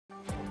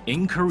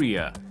In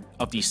Korea,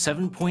 of the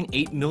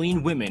 7.8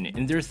 million women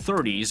in their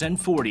 30s and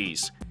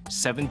 40s,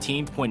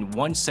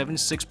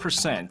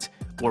 17.176%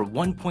 or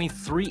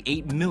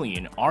 1.38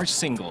 million are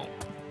single.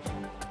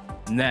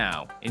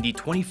 Now, in the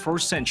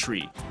 21st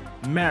century,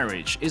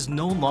 marriage is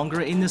no longer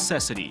a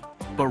necessity,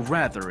 but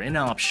rather an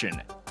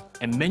option,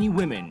 and many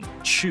women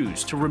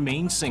choose to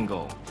remain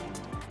single.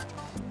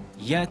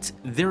 Yet,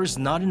 there is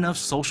not enough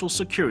social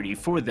security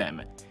for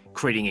them,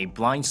 creating a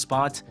blind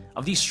spot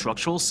of the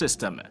structural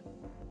system.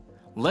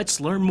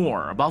 Let's learn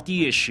more about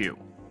the issue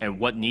and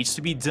what needs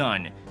to be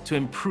done to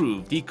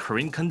improve the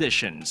current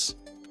conditions.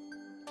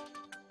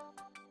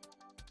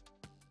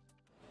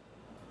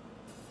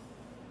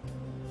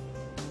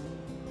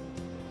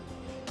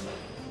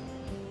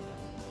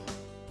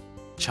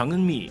 Jeong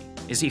Eun-mi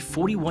is a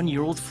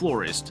 41-year-old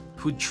florist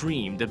who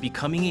dreamed of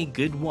becoming a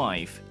good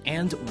wife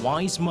and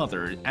wise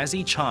mother as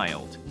a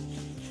child.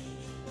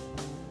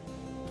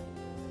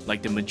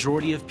 Like the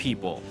majority of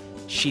people,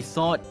 she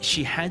thought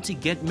she had to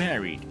get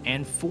married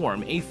and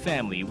form a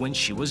family when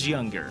she was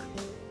younger.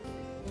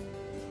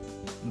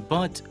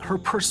 But her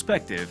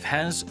perspective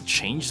has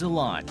changed a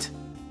lot.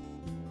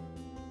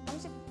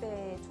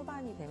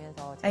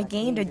 I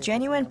gained a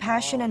genuine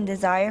passion and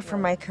desire for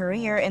my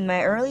career in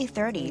my early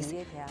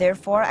 30s.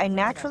 Therefore, I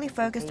naturally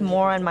focused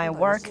more on my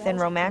work than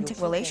romantic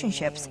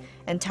relationships,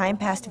 and time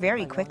passed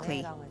very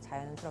quickly.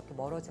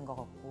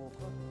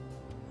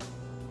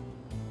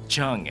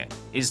 Jeong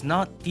is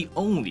not the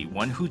only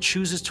one who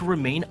chooses to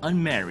remain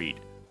unmarried.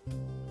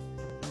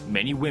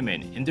 Many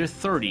women in their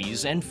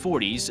 30s and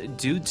 40s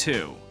do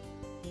too.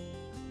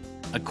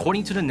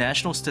 According to the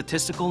National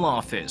Statistical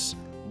Office,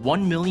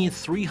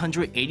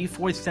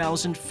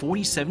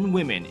 1,384,047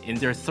 women in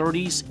their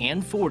 30s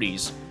and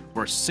 40s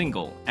were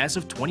single as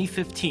of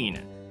 2015,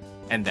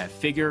 and that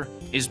figure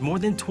is more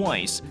than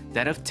twice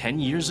that of 10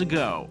 years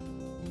ago.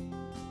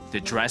 The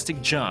drastic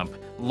jump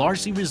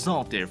largely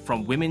resulted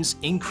from women's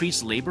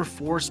increased labor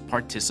force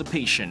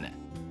participation.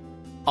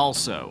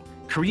 Also,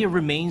 Korea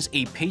remains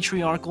a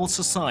patriarchal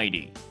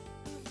society.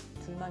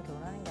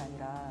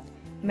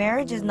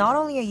 Marriage is not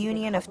only a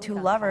union of two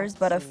lovers,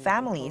 but of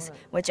families,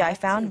 which I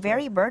found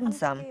very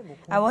burdensome.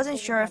 I wasn't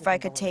sure if I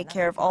could take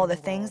care of all the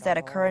things that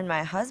occur in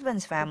my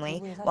husband's family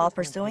while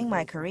pursuing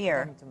my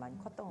career.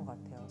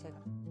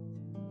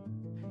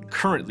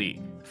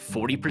 Currently,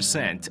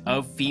 40%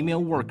 of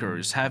female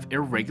workers have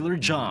irregular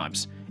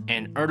jobs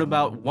and earn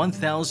about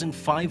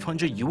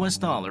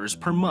 $1,500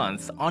 per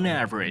month on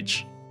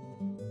average.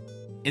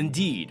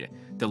 Indeed,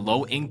 the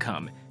low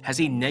income has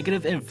a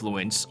negative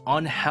influence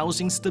on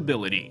housing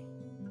stability.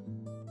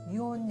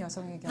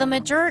 The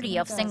majority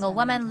of single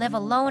women live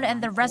alone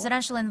and the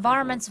residential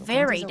environments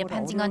vary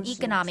depending on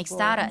economic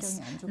status.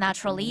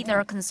 Naturally, there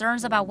are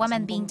concerns about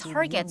women being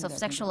targets of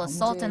sexual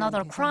assault and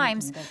other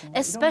crimes,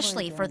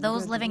 especially for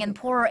those living in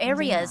poorer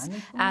areas,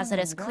 as it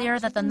is clear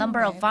that the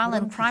number of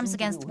violent crimes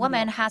against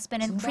women has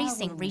been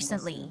increasing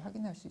recently.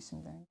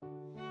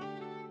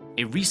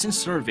 A recent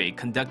survey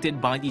conducted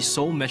by the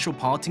Seoul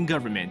Metropolitan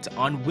Government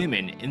on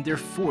women in their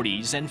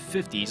 40s and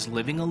 50s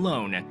living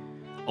alone,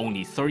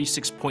 only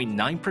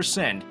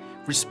 36.9%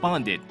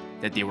 responded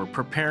that they were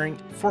preparing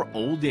for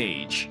old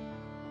age.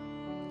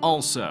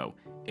 Also,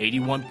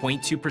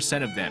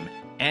 81.2% of them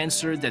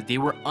answered that they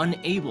were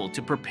unable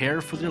to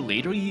prepare for their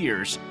later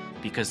years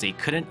because they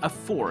couldn't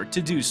afford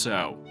to do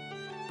so.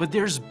 But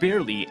there's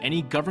barely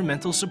any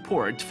governmental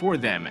support for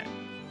them.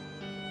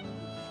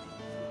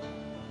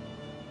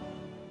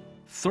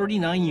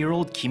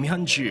 39-year-old Kim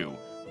Hyun-ju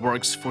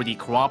works for the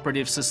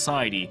Cooperative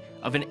Society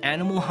of an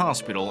animal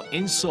hospital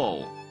in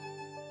Seoul.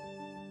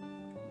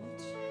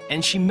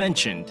 And she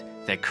mentioned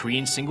that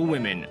Korean single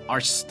women are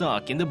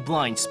stuck in the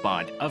blind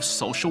spot of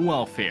social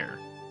welfare.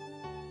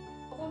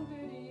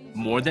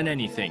 More than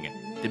anything,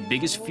 the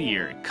biggest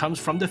fear comes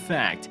from the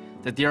fact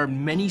that there are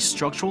many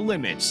structural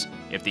limits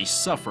if they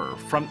suffer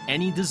from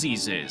any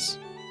diseases.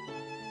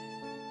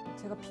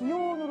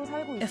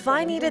 If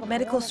I needed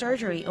medical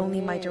surgery, only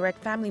my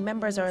direct family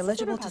members are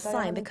eligible to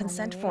sign the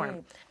consent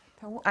form.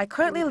 I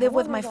currently live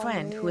with my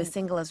friend, who is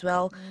single as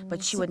well,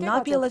 but she would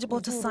not be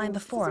eligible to sign the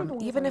form,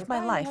 even if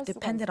my life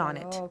depended on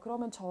it.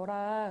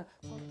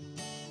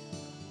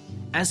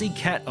 As a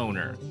cat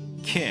owner,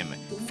 Kim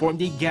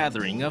formed a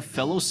gathering of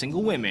fellow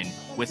single women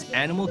with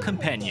animal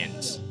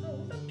companions.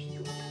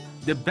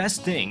 The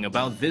best thing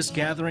about this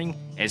gathering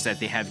is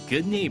that they have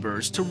good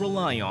neighbors to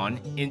rely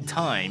on in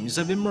times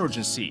of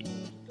emergency,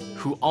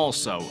 who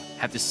also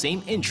have the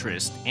same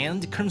interests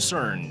and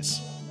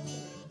concerns.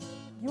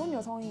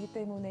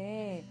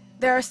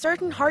 There are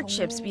certain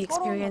hardships we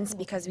experience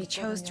because we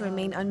chose to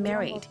remain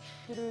unmarried.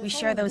 We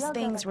share those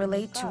things,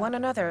 relate to one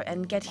another,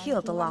 and get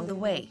healed along the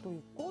way.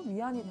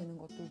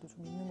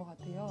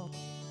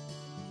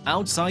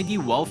 Outside the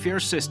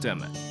welfare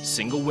system,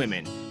 single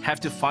women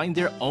have to find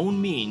their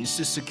own means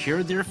to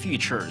secure their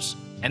futures,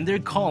 and they're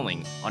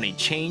calling on a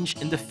change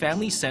in the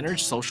family-centered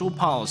social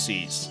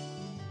policies.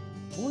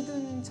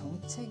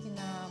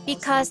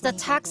 Because the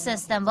tax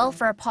system,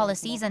 welfare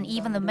policies, and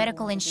even the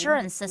medical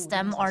insurance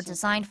system are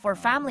designed for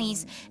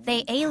families,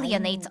 they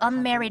alienate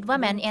unmarried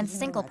women and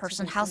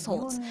single-person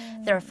households.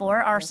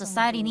 Therefore, our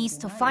society needs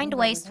to find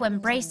ways to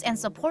embrace and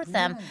support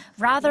them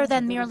rather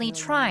than merely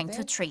trying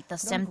to treat the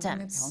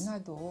symptoms.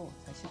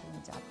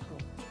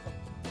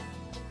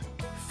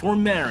 For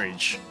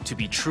marriage to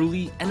be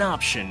truly an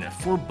option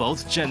for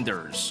both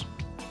genders,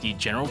 the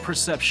general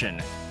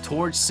perception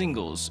towards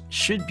singles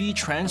should be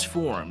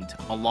transformed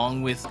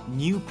along with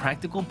new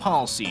practical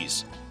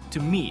policies to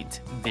meet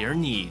their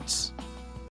needs.